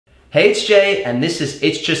Hey, it's Jay, and this is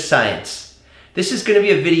It's Just Science. This is going to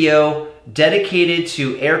be a video dedicated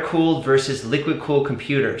to air-cooled versus liquid-cooled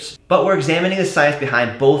computers, but we're examining the science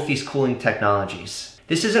behind both these cooling technologies.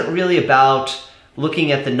 This isn't really about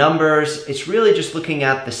looking at the numbers, it's really just looking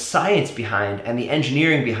at the science behind and the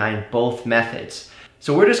engineering behind both methods.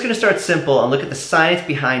 So we're just going to start simple and look at the science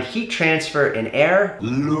behind heat transfer in air,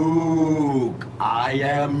 Luke, I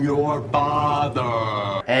am your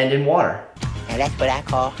father, and in water. And that's what I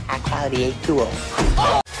call high-quality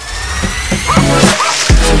H2O.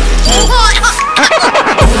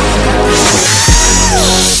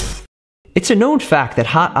 It's a known fact that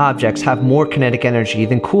hot objects have more kinetic energy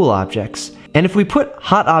than cool objects. And if we put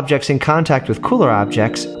hot objects in contact with cooler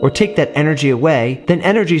objects, or take that energy away, then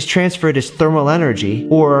energy is transferred as thermal energy,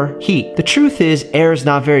 or heat. The truth is, air is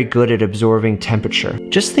not very good at absorbing temperature.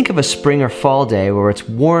 Just think of a spring or fall day where it's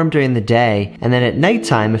warm during the day, and then at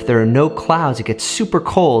nighttime, if there are no clouds, it gets super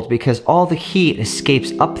cold because all the heat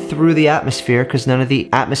escapes up through the atmosphere because none of the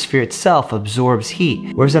atmosphere itself absorbs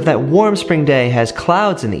heat. Whereas if that warm spring day has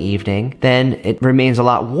clouds in the evening, then it remains a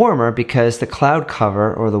lot warmer because the cloud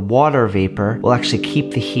cover, or the water vapor, will actually keep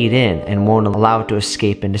the heat in and won't allow it to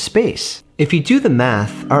escape into space. If you do the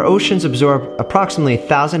math, our oceans absorb approximately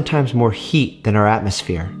 1,000 times more heat than our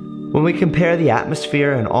atmosphere. When we compare the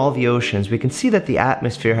atmosphere and all the oceans, we can see that the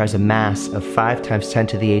atmosphere has a mass of 5 times 10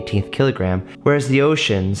 to the 18th kilogram, whereas the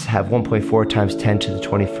oceans have 1.4 times 10 to the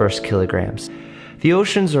 21st kilograms. The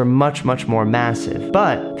oceans are much more massive,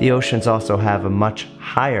 but the oceans also have a much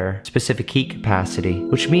higher specific heat capacity,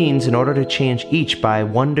 which means in order to change each by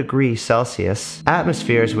 1 degree Celsius,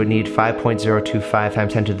 atmospheres would need 5.025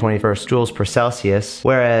 times 10 to the 21st joules per Celsius,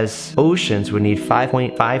 whereas oceans would need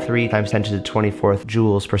 5.53 times 10 to the 24th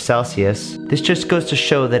joules per Celsius. This just goes to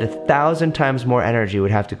show that 1,000 times more energy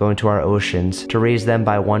would have to go into our oceans to raise them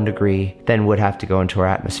by 1 degree than would have to go into our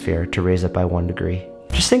atmosphere to raise it by 1 degree.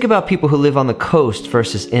 Just think about people who live on the coast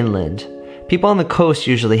versus inland. People on the coast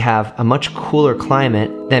usually have a much cooler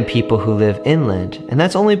climate than people who live inland, and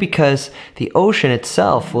that's only because the ocean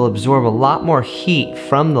itself will absorb a lot more heat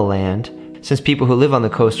from the land, since people who live on the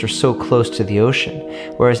coast are so close to the ocean.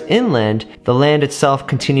 Whereas inland, the land itself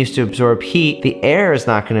continues to absorb heat, the air is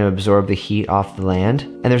not going to absorb the heat off the land,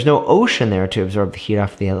 and there's no ocean there to absorb the heat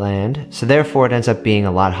off the land, so therefore it ends up being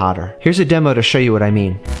a lot hotter. Here's a demo to show you what I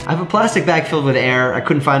mean. I have a plastic bag filled with air, I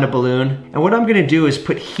couldn't find a balloon, and what I'm going to do is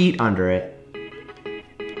put heat under it.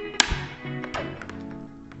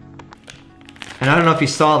 And I don't know if you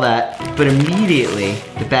saw that, but immediately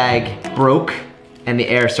the bag broke and the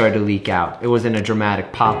air started to leak out. It wasn't a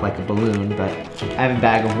dramatic pop like a balloon, but I have a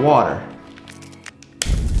bag of water.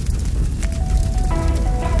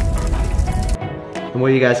 And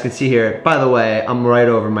what you guys can see here, by the way, I'm right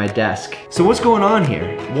over my desk. So what's going on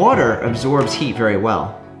here? Water absorbs heat very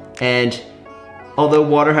well. And although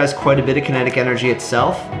water has quite a bit of kinetic energy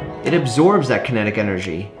itself, it absorbs that kinetic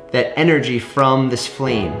energy, that energy from this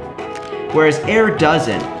flame. Whereas air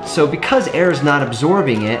doesn't. So because air is not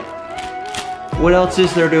absorbing it, what else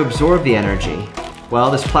is there to absorb the energy? Well,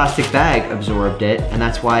 this plastic bag absorbed it, and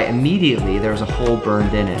that's why immediately there was a hole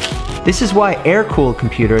burned in it. This is why air-cooled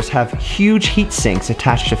computers have huge heat sinks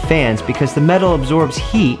attached to fans, because the metal absorbs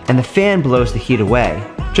heat and the fan blows the heat away.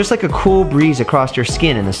 Just like a cool breeze across your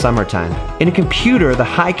skin in the summertime. In a computer, the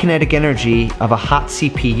high kinetic energy of a hot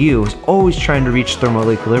CPU is always trying to reach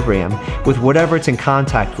thermal equilibrium with whatever it's in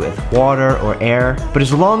contact with, water or air, but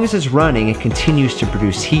as long as it's running, it continues to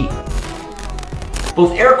produce heat.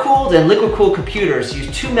 Both air-cooled and liquid-cooled computers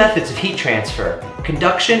use 2 methods of heat transfer,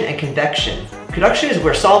 conduction and convection. Conduction is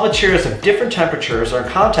where solid materials of different temperatures are in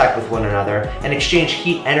contact with one another and exchange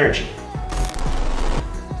heat energy.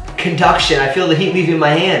 Conduction, I feel the heat leaving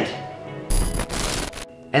my hand.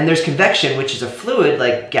 And there's convection, which is a fluid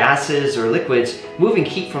like gases or liquids moving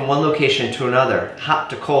heat from one location to another, hot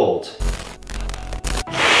to cold.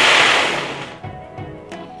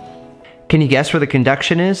 Can you guess where the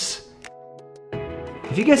conduction is?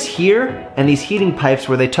 If you guess here, and these heating pipes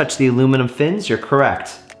where they touch the aluminum fins, you're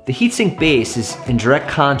correct. The heatsink base is in direct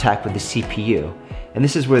contact with the CPU, and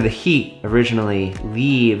this is where the heat originally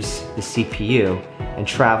leaves the CPU and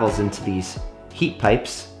travels into these heat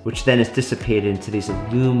pipes, which then is dissipated into these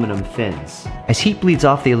aluminum fins. As heat bleeds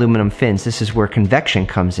off the aluminum fins, this is where convection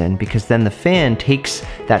comes in, because then the fan takes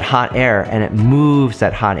that hot air and it moves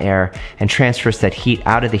that hot air and transfers that heat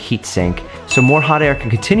out of the heat sink, so more hot air can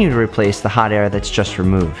continue to replace the hot air that's just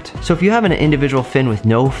removed. So if you have an individual fin with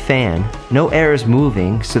no fan, no air is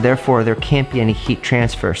moving, so therefore there can't be any heat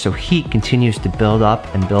transfer, so heat continues to build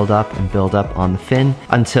up and build up and build up on the fin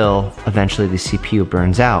until eventually the CPU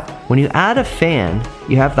burns out. When you add a fan,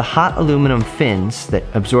 you have the hot aluminum fins that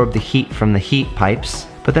absorb the heat from the heat pipes,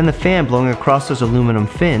 but then the fan blowing across those aluminum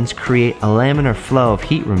fins create a laminar flow of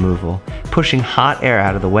heat removal, pushing hot air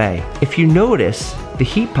out of the way. If you notice, the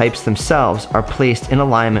heat pipes themselves are placed in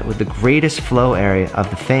alignment with the greatest flow area of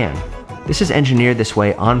the fan. This is engineered this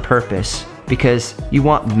way on purpose because you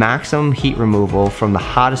want maximum heat removal from the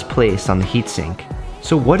hottest place on the heatsink.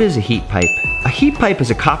 So what is a heat pipe? A heat pipe is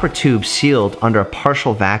a copper tube sealed under a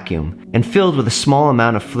partial vacuum and filled with a small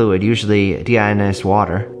amount of fluid, usually deionized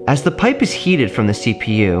water. As the pipe is heated from the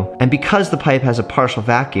CPU, and because the pipe has a partial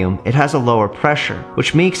vacuum, it has a lower pressure,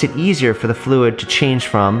 which makes it easier for the fluid to change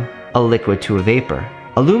from a liquid to a vapor.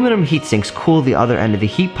 Aluminum heat sinks cool the other end of the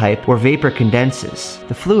heat pipe where vapor condenses.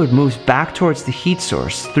 The fluid moves back towards the heat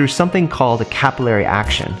source through something called a capillary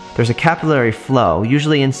action. There's a capillary flow,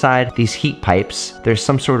 usually inside these heat pipes. There's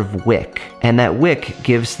some sort of wick, and that wick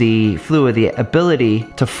gives the fluid the ability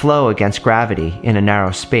to flow against gravity in a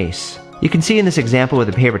narrow space. You can see in this example with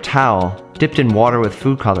a paper towel dipped in water with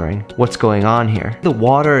food coloring what's going on here. The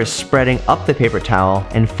water is spreading up the paper towel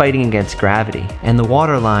and fighting against gravity, and the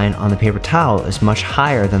water line on the paper towel is much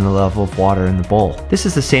higher than the level of water in the bowl. This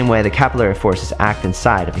is the same way the capillary forces act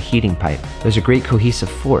inside of a heating pipe. There's a great cohesive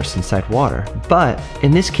force inside water, but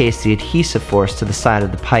in this case the adhesive force to the side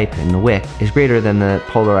of the pipe in the wick is greater than the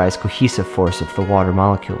polarized cohesive force of the water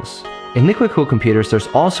molecules. In liquid-cooled computers, there's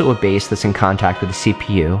also a base that's in contact with the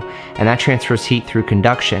CPU, and that transfers heat through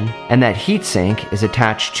conduction, and that heatsink is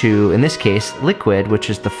attached to, in this case, liquid, which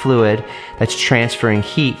is the fluid that's transferring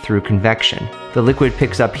heat through convection. The liquid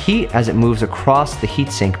picks up heat as it moves across the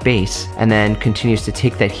heatsink base, and then continues to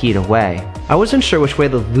take that heat away. I wasn't sure which way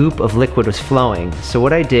the loop of liquid was flowing, so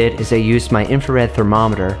what I did is I used my infrared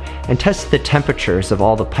thermometer and tested the temperatures of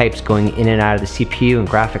all the pipes going in and out of the CPU and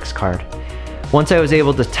graphics card. Once I was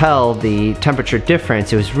able to tell the temperature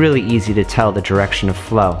difference, it was really easy to tell the direction of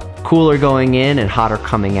flow. Cooler going in and hotter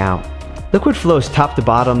coming out. Liquid flows top to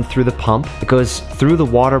bottom through the pump. It goes through the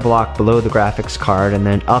water block below the graphics card and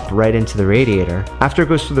then up right into the radiator. After it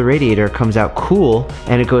goes through the radiator, it comes out cool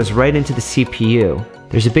and it goes right into the CPU.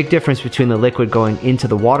 There's a big difference between the liquid going into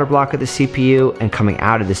the water block of the CPU and coming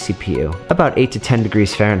out of the CPU, about 8 to 10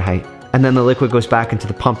 degrees Fahrenheit. And then the liquid goes back into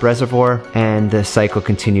the pump reservoir and the cycle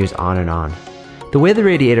continues on and on. The way the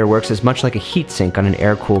radiator works is much like a heatsink on an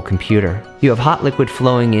air-cooled computer. You have hot liquid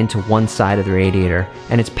flowing into one side of the radiator,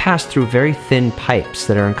 and it's passed through very thin pipes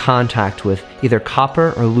that are in contact with either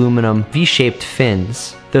copper or aluminum V-shaped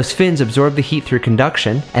fins. Those fins absorb the heat through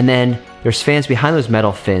conduction, and then there's fans behind those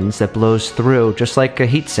metal fins that blows through just like a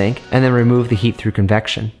heatsink and then remove the heat through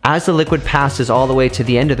convection. As the liquid passes all the way to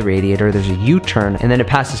the end of the radiator, there's a U-turn and then it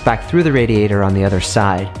passes back through the radiator on the other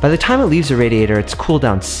side. By the time it leaves the radiator, it's cooled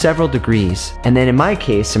down several degrees, and then in my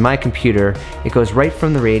case, in my computer, it goes right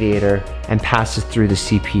from the radiator and passes through the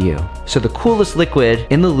CPU. So the coolest liquid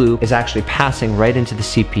in the loop is actually passing right into the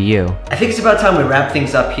CPU. I think it's about time we wrap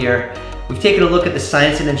things up here. We've taken a look at the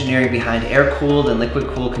science and engineering behind air-cooled and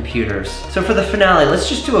liquid-cooled computers. So for the finale, let's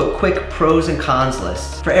just do a quick pros and cons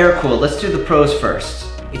list. For air-cooled, let's do the pros first.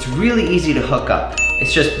 It's really easy to hook up.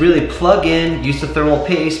 It's just really plug in, use the thermal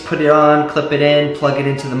paste, put it on, clip it in, plug it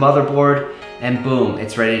into the motherboard, and boom,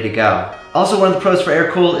 it's ready to go. Also, one of the pros for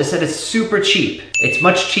air-cooled is that it's super cheap. It's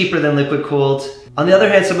much cheaper than liquid-cooled. On the other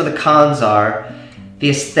hand, some of the cons are the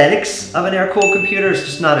aesthetics of an air-cooled computer is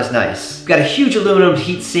just not as nice. You've got a huge aluminum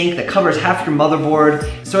heat sink that covers half your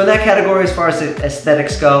motherboard. So in that category, as far as the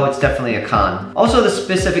aesthetics go, it's definitely a con. Also, the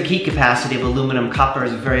specific heat capacity of aluminum copper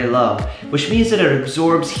is very low, which means that it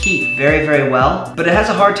absorbs heat very, very well, but it has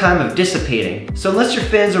a hard time of dissipating. So unless your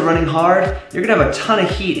fans are running hard, you're gonna have a ton of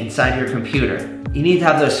heat inside your computer. You need to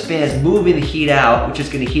have those fans moving the heat out, which is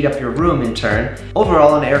gonna heat up your room in turn.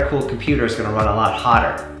 Overall, an air-cooled computer is gonna run a lot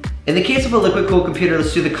hotter. In the case of a liquid-cooled computer,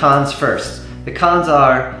 let's do the cons first. The cons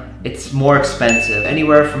are, it's more expensive,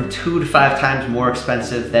 anywhere from 2 to 5 times more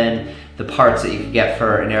expensive than the parts that you could get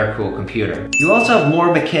for an air-cooled computer. You also have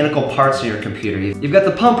more mechanical parts in your computer. You've got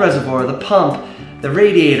the pump reservoir, the pump, the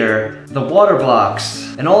radiator, the water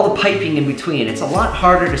blocks, and all the piping in between. It's a lot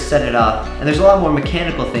harder to set it up, and there's a lot more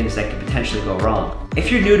mechanical things that could potentially go wrong.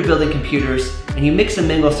 If you're new to building computers, and you mix and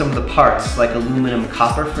mingle some of the parts, like aluminum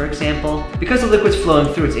copper for example, because the liquid's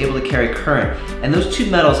flowing through, it's able to carry current, and those two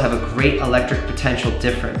metals have a great electric potential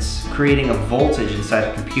difference, creating a voltage inside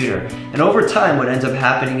the computer. And over time, what ends up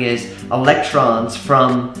happening is electrons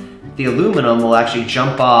from the aluminum will actually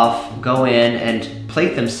jump off, go in, and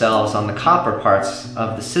plate themselves on the copper parts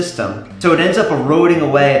of the system. So it ends up eroding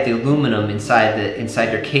away at the aluminum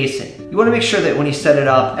inside your casing. You want to make sure that when you set it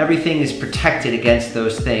up, everything is protected against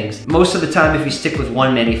those things. Most of the time, if you stick with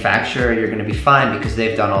one manufacturer, you're going to be fine because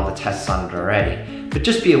they've done all the tests on it already. But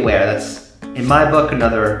just be aware, that's, in my book,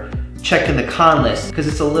 another check in the con list, because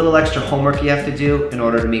it's a little extra homework you have to do in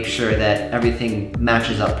order to make sure that everything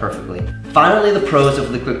matches up perfectly. Finally, the pros of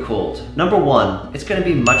liquid cooled. Number one, it's going to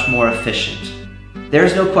be much more efficient.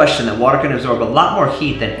 There's no question that water can absorb a lot more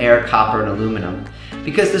heat than air, copper, and aluminum,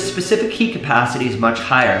 because the specific heat capacity is much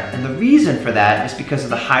higher, and the reason for that is because of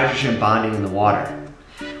the hydrogen bonding in the water.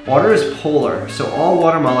 Water is polar, so all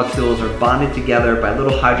water molecules are bonded together by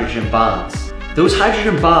little hydrogen bonds. Those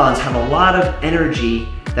hydrogen bonds have a lot of energy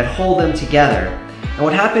that hold them together. And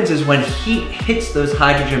what happens is when heat hits those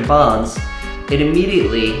hydrogen bonds, it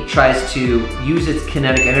immediately tries to use its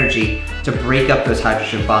kinetic energy to break up those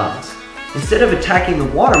hydrogen bonds. Instead of attacking the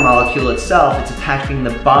water molecule itself, it's attacking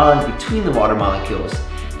the bond between the water molecules.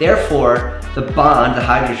 Therefore, the bond, the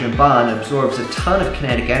hydrogen bond, absorbs a ton of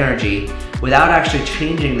kinetic energy without actually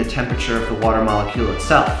changing the temperature of the water molecule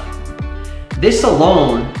itself. This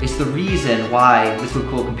alone is the reason why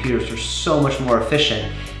liquid-cooled computers are so much more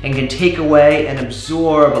efficient and can take away and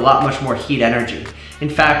absorb a lot much more heat energy. In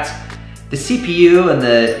fact, the CPU and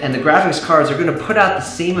the graphics cards are going to put out the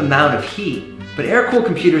same amount of heat, but air-cooled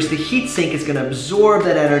computers, the heat sink is going to absorb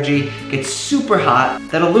that energy, get super hot,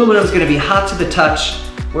 that aluminum is going to be hot to the touch,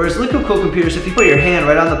 whereas liquid-cooled computers, if you put your hand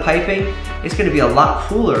right on the piping, it's going to be a lot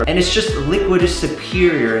cooler, and it's just liquid is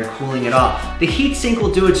superior in cooling it off. The heat sink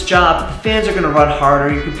will do its job, but the fans are going to run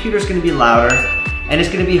harder, your computer's going to be louder, and it's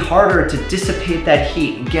going to be harder to dissipate that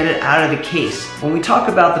heat and get it out of the case. When we talk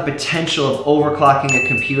about the potential of overclocking a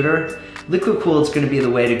computer, liquid cooled is going to be the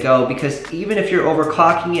way to go, because even if you're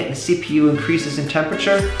overclocking it and the CPU increases in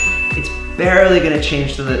temperature, it's barely going to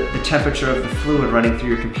change the temperature of the fluid running through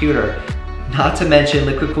your computer. Not to mention,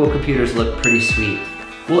 liquid cooled computers look pretty sweet.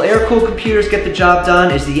 Will air-cooled computers get the job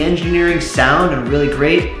done? Is the engineering sound and really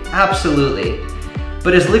great? Absolutely.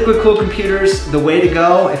 But is liquid-cooled computers the way to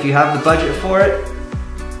go if you have the budget for it?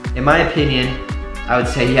 In my opinion, I would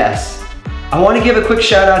say yes. I want to give a quick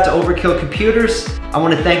shout out to Overkill Computers. I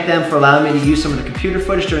want to thank them for allowing me to use some of the computer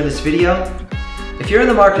footage during this video. If you're in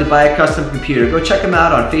the market to buy a custom computer, go check them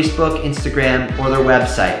out on Facebook, Instagram, or their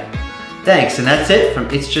website. Thanks, and that's it from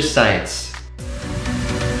It's Just Science.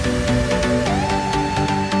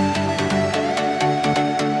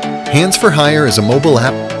 Handz for Hire is a mobile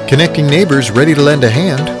app connecting neighbors ready to lend a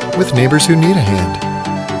hand with neighbors who need a hand.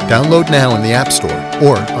 Download now in the App Store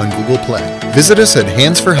or on Google Play. Visit us at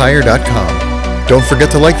handsforhire.com. Don't forget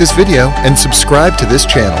to like this video and subscribe to this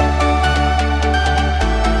channel.